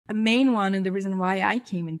A main one, and the reason why I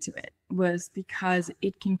came into it, was because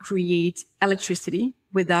it can create electricity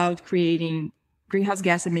without creating greenhouse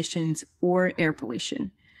gas emissions or air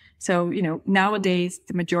pollution. So, nowadays,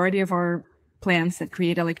 the majority of our plants that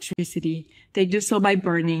create electricity, they do so by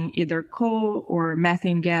burning either coal or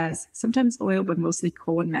methane gas, sometimes oil, but mostly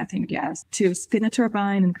coal and methane gas, to spin a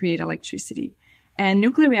turbine and create electricity. And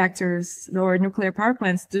nuclear reactors or nuclear power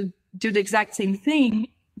plants do the exact same thing,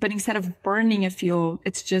 but instead of burning a fuel,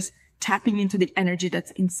 it's just tapping into the energy that's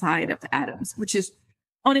inside of the atoms, which is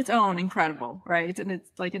on its own incredible, right? And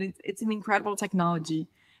it's an incredible technology,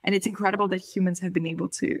 and it's incredible that humans have been able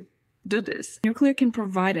to do this. Nuclear can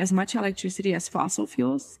provide as much electricity as fossil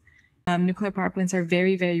fuels. Nuclear power plants are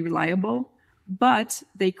very, very reliable, but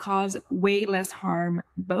they cause way less harm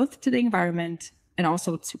both to the environment and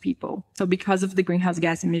also to people. So because of the greenhouse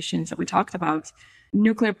gas emissions that we talked about,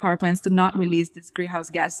 nuclear power plants do not release these greenhouse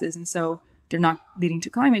gases, and so they're not leading to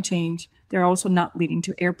climate change. They're also not leading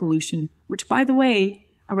to air pollution, which, by the way,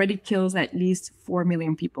 already kills at least 4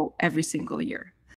 million people every single year.